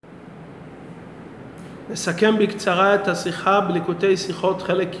נסכם בקצרה את השיחה בליקוטי שיחות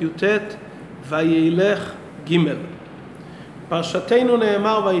חלק י"ט וילך ג'. פרשתנו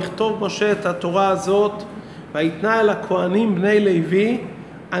נאמר ויכתוב משה את התורה הזאת ויתנה אל הכהנים בני לוי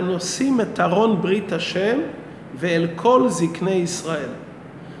הנושאים את ארון ברית השם ואל כל זקני ישראל.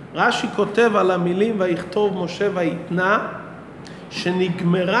 רש"י כותב על המילים ויכתוב משה ויתנה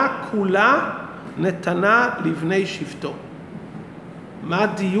שנגמרה כולה נתנה לבני שבטו. מה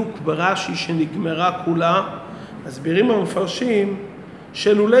דיוק ברש"י שנגמרה כולה? מסבירים המפרשים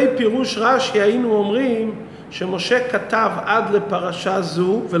שלולי פירוש רש"י היינו אומרים שמשה כתב עד לפרשה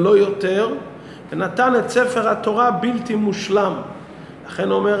זו ולא יותר ונתן את ספר התורה בלתי מושלם.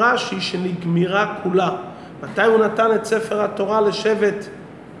 לכן אומר רש"י שנגמרה כולה. מתי הוא נתן את ספר התורה לשבט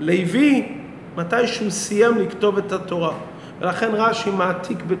לוי? מתי שהוא סיים לכתוב את התורה. ולכן רש"י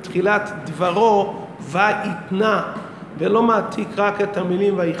מעתיק בתחילת דברו ויתנה ולא מעתיק רק את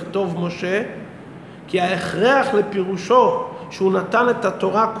המילים ויכתוב משה, כי ההכרח לפירושו שהוא נתן את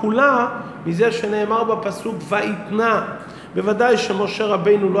התורה כולה מזה שנאמר בפסוק ויתנה. בוודאי שמשה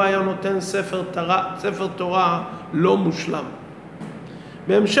רבינו לא היה נותן ספר תורה לא מושלם.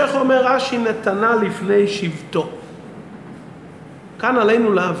 בהמשך אומר רש"י נתנה לפני שבטו. כאן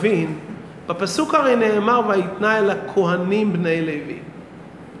עלינו להבין, בפסוק הרי נאמר ויתנה אל הכהנים בני לוי.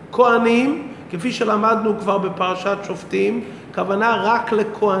 כהנים, כפי שלמדנו כבר בפרשת שופטים, כוונה רק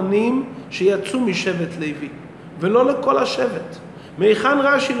לכהנים שיצאו משבט לוי, ולא לכל השבט. מהיכן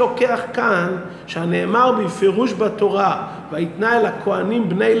רש"י לוקח כאן, שהנאמר בפירוש בתורה, ויתנה אל הכהנים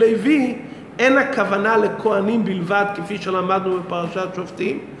בני לוי, אין הכוונה לכהנים בלבד, כפי שלמדנו בפרשת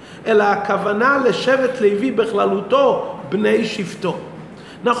שופטים, אלא הכוונה לשבט לוי בכללותו, בני שבטו.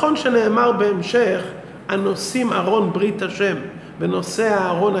 נכון שנאמר בהמשך, הנושאים ארון ברית השם, בנושא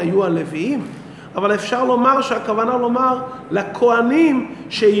הארון היו הלוויים, אבל אפשר לומר שהכוונה לומר לכהנים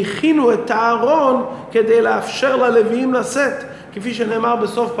שהכינו את הארון כדי לאפשר ללוויים לשאת, כפי שנאמר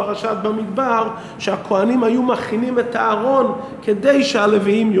בסוף פרשת במדבר, שהכהנים היו מכינים את הארון כדי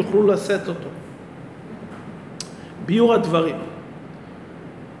שהלוויים יוכלו לשאת אותו. ביור הדברים.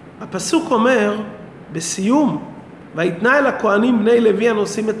 הפסוק אומר בסיום, ויתנה אל הכהנים בני לוי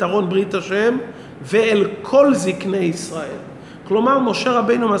הנושאים את ארון ברית השם ואל כל זקני ישראל. כלומר, משה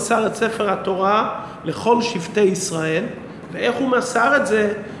רבינו מסר את ספר התורה לכל שבטי ישראל, ואיך הוא מסר את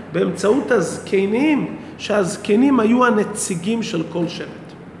זה? באמצעות הזקנים, שהזקנים היו הנציגים של כל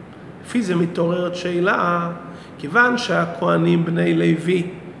שבט. לפי זה מתעוררת שאלה, כיוון שהכהנים בני לוי,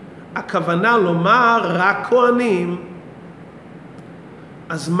 הכוונה לומר רק כהנים,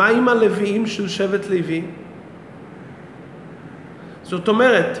 אז מה עם הלוויים של שבט לוי? זאת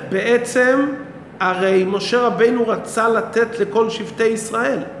אומרת, בעצם הרי משה רבינו רצה לתת לכל שבטי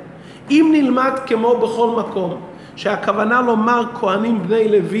ישראל. אם נלמד כמו בכל מקום, שהכוונה לומר כהנים בני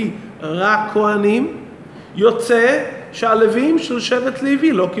לוי רק כהנים, יוצא שהלוויים של שבט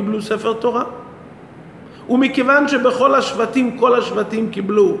לוי לא קיבלו ספר תורה. ומכיוון שבכל השבטים, כל השבטים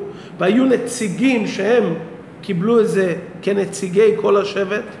קיבלו, והיו נציגים שהם קיבלו את זה כנציגי כל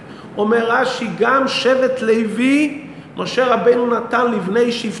השבט, אומר רש"י גם שבט לוי משה רבינו נתן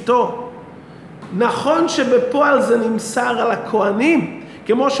לבני שבטו. נכון שבפועל זה נמסר על הכהנים,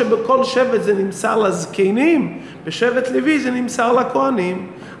 כמו שבכל שבט זה נמסר לזקנים, בשבט לוי זה נמסר לכהנים,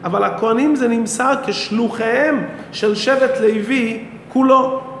 אבל הכהנים זה נמסר כשלוחיהם של שבט לוי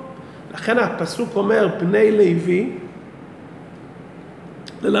כולו. לכן הפסוק אומר בני לוי,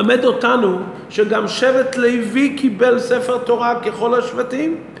 ללמד אותנו שגם שבט לוי קיבל ספר תורה ככל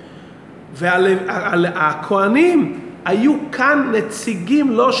השבטים, והכהנים היו כאן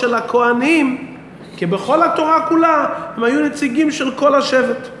נציגים לא של הכהנים, כי בכל התורה כולה הם היו נציגים של כל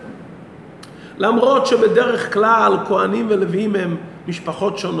השבט. למרות שבדרך כלל כהנים ולוויים הם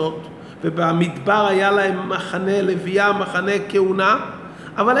משפחות שונות, ובמדבר היה להם מחנה לוויה, מחנה כהונה,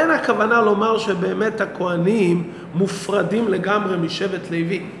 אבל אין הכוונה לומר שבאמת הכהנים מופרדים לגמרי משבט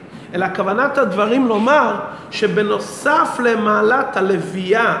לוי. אלא כוונת הדברים לומר שבנוסף למעלת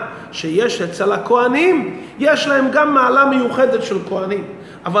הלוויה שיש אצל הכהנים, יש להם גם מעלה מיוחדת של כהנים.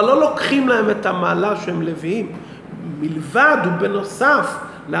 אבל לא לוקחים להם את המעלה שהם לוויים. מלבד ובנוסף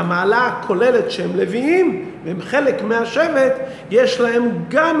למעלה הכוללת שהם לוויים, והם חלק מהשבט, יש להם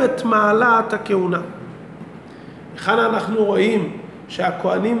גם את מעלת הכהונה. כאן אנחנו רואים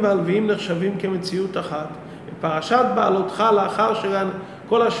שהכהנים והלוויים נחשבים כמציאות אחת. בפרשת בעלותך לאחר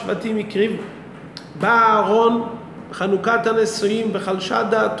שכל השבטים הקריבו, בא אהרון בחנוכת הנשואים וחלשה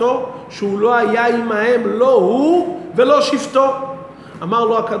דעתו שהוא לא היה עמהם, לא הוא ולא שבטו. אמר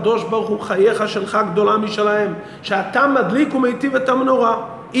לו הקדוש ברוך הוא חייך שלך גדולה משלהם, שאתה מדליק ומיטיב את המנורה.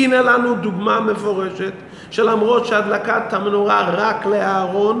 הנה לנו דוגמה מפורשת שלמרות שהדלקת המנורה רק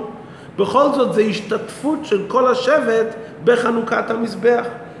לאהרון, בכל זאת זה השתתפות של כל השבט בחנוכת המזבח.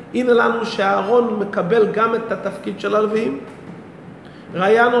 הנה לנו שהארון מקבל גם את התפקיד של הלוויים.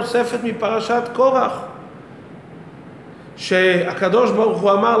 ראיה נוספת מפרשת קורח, שהקדוש ברוך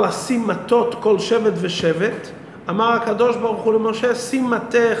הוא אמר לשים מטות כל שבט ושבט. אמר הקדוש ברוך הוא למשה, שים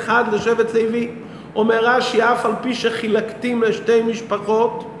מטה אחד לשבט לוי. אומר רש"י, אף על פי שחילקתים לשתי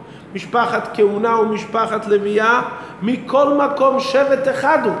משפחות, משפחת כהונה ומשפחת לוויה, מכל מקום שבט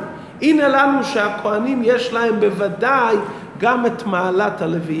אחד הוא. הנה לנו שהכהנים יש להם בוודאי גם את מעלת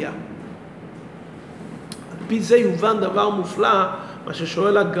הלוויה. על פי זה יובן דבר מופלא, מה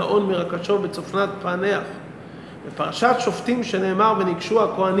ששואל הגאון מרקשוב בצופנת פענח. בפרשת שופטים שנאמר וניגשו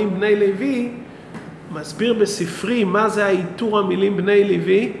הכהנים בני לוי, מסביר בספרי מה זה העיטור המילים בני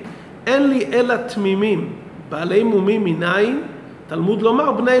לוי. אין לי אלא תמימים, בעלי מומים מניין, תלמוד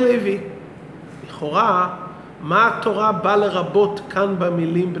לומר בני לוי. לכאורה, מה התורה באה לרבות כאן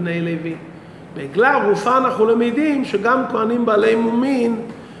במילים בני לוי? בעגלה ערופה אנחנו למדים שגם כהנים בעלי מומין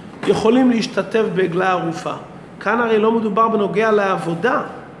יכולים להשתתף בעגלה ערופה. כאן הרי לא מדובר בנוגע לעבודה,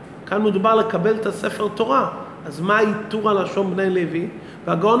 כאן מדובר לקבל את הספר תורה. אז מה העיטור הלשון בני לוי?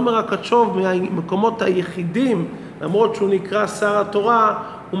 והגאון מרקצ'וב מהמקומות היחידים, למרות שהוא נקרא שר התורה,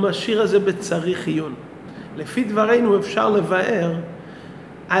 הוא משאיר את זה בצריך עיון. לפי דברינו אפשר לבאר,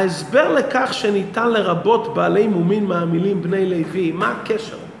 ההסבר לכך שניתן לרבות בעלי מומין מהמילים בני לוי, מה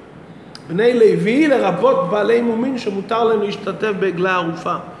הקשר? בני לוי לרבות בעלי מומין שמותר להם להשתתף בעגלה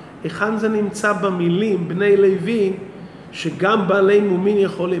ערופה. היכן זה נמצא במילים בני לוי שגם בעלי מומין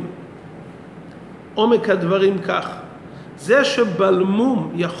יכולים? עומק הדברים כך, זה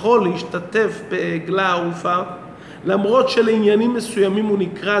שבלמום יכול להשתתף בעגלה ערופה, למרות שלעניינים מסוימים הוא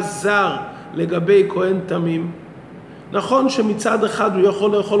נקרא זר לגבי כהן תמים. נכון שמצד אחד הוא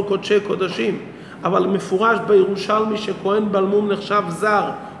יכול לאכול קודשי קודשים, אבל מפורש בירושלמי שכהן בלמום נחשב זר,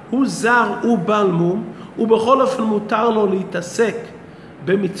 הוא זר, הוא בלמום, ובכל אופן מותר לו להתעסק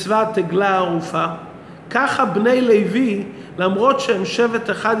במצוות עגלה ערופה. ככה בני לוי, למרות שהם שבט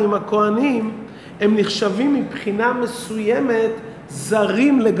אחד עם הכהנים, הם נחשבים מבחינה מסוימת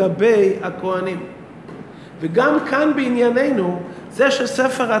זרים לגבי הכהנים. וגם כאן בענייננו, זה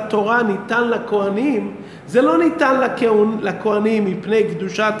שספר התורה ניתן לכהנים, זה לא ניתן לכהנים מפני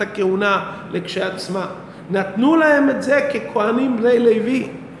קדושת הכהונה לכשעצמה. נתנו להם את זה ככהנים בני לוי.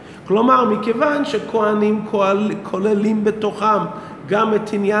 כלומר, מכיוון שכהנים כוללים בתוכם גם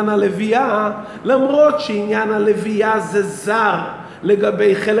את עניין הלוויה, למרות שעניין הלוויה זה זר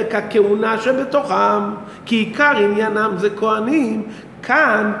לגבי חלק הכהונה שבתוכם, כי עיקר עניינם זה כהנים,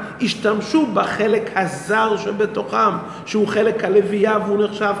 כאן השתמשו בחלק הזר שבתוכם, שהוא חלק הלוויה והוא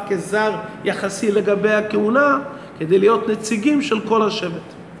נחשב כזר יחסי לגבי הכהונה, כדי להיות נציגים של כל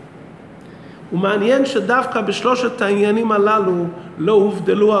השבט. ומעניין שדווקא בשלושת העניינים הללו לא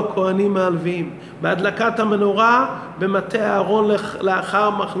הובדלו הכהנים מהלוויים. בהדלקת המנורה, במטה הארון לאחר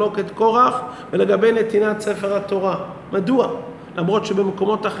מחלוקת קורח, ולגבי נתינת ספר התורה. מדוע? למרות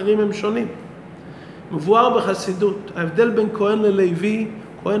שבמקומות אחרים הם שונים. מבואר בחסידות, ההבדל בין כהן ללוי,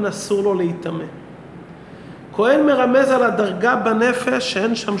 כהן אסור לו להיטמא. כהן מרמז על הדרגה בנפש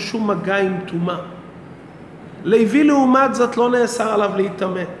שאין שם שום מגע עם טומאה. לוי לעומת זאת לא נאסר עליו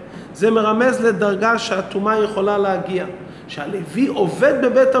להיטמא. זה מרמז לדרגה שהטומאה יכולה להגיע. שהלוי עובד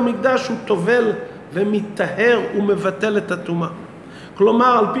בבית המקדש הוא טובל ומתטהר ומבטל את הטומאה.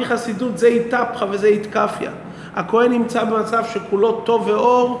 כלומר, על פי חסידות זה התהפכה וזה התקפיה. הכהן נמצא במצב שכולו טוב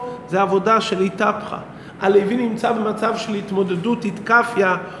ואור, זה עבודה של התהפכה. הלוי נמצא במצב של התמודדות,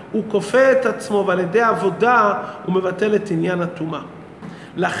 התקפיה, הוא כופה את עצמו ועל ידי עבודה הוא מבטל את עניין הטומאה.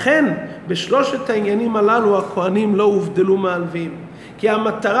 לכן בשלושת העניינים הללו הכהנים לא הובדלו מהלוויים. כי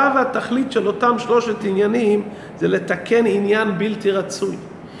המטרה והתכלית של אותם שלושת עניינים זה לתקן עניין בלתי רצוי.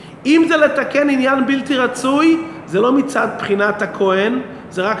 אם זה לתקן עניין בלתי רצוי, זה לא מצד בחינת הכהן,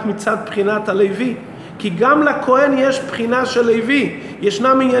 זה רק מצד בחינת הלוי. כי גם לכהן יש בחינה של לוי,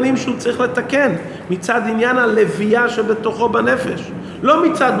 ישנם עניינים שהוא צריך לתקן, מצד עניין הלוויה שבתוכו בנפש, לא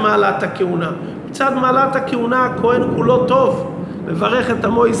מצד מעלת הכהונה. מצד מעלת הכהונה הכהן כולו טוב, מברך את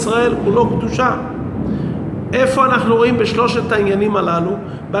עמו ישראל כולו קדושה. איפה אנחנו רואים בשלושת העניינים הללו?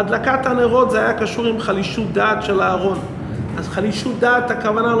 בהדלקת הנרות זה היה קשור עם חלישות דעת של הארון. אז חלישות דעת,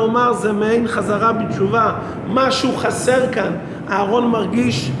 הכוונה לומר, זה מעין חזרה בתשובה. משהו חסר כאן. הארון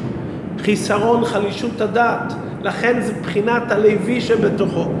מרגיש חיסרון, חלישות הדעת. לכן זה בחינת הלוי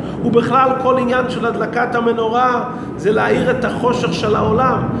שבתוכו. ובכלל כל עניין של הדלקת המנורה זה להאיר את החושך של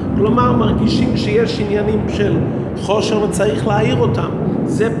העולם. כלומר, מרגישים שיש עניינים של חושך וצריך להאיר אותם.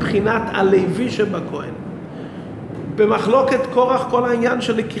 זה בחינת הלוי שבכהן. ובמחלוקת קורח כל העניין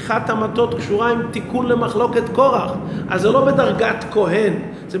של לקיחת המטות קשורה עם תיקון למחלוקת קורח. אז זה לא בדרגת כהן,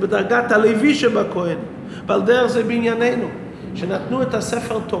 זה בדרגת הלוי שבכהן. ועל דרך זה בענייננו, שנתנו את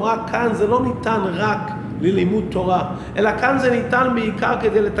הספר תורה כאן, זה לא ניתן רק ללימוד תורה, אלא כאן זה ניתן בעיקר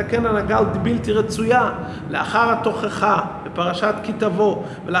כדי לתקן הנהגה בלתי רצויה. לאחר התוכחה בפרשת כי תבוא,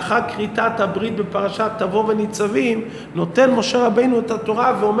 ולאחר כריתת הברית בפרשת תבוא וניצבים, נותן משה רבינו את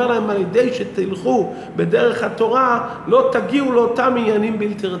התורה ואומר להם, על ידי שתלכו בדרך התורה, לא תגיעו לאותם עניינים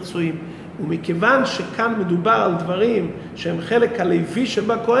בלתי רצויים. ומכיוון שכאן מדובר על דברים שהם חלק הלוי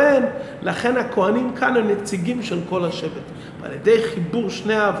שבכהן, לכן הכהנים כאן הם נציגים של כל השבט. ועל ידי חיבור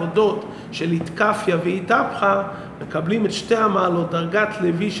שני העבודות של התקפיה והתהפכה, מקבלים את שתי המעלות, דרגת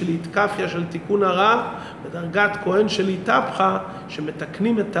לוי של התקפיה של תיקון הרע, ודרגת כהן של התהפכה,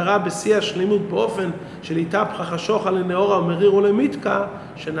 שמתקנים את הרע בשיא השלימות באופן של התהפכה חשוך על לנאורה ומריר ולמיתקה,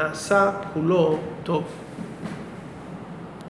 שנעשה כולו טוב.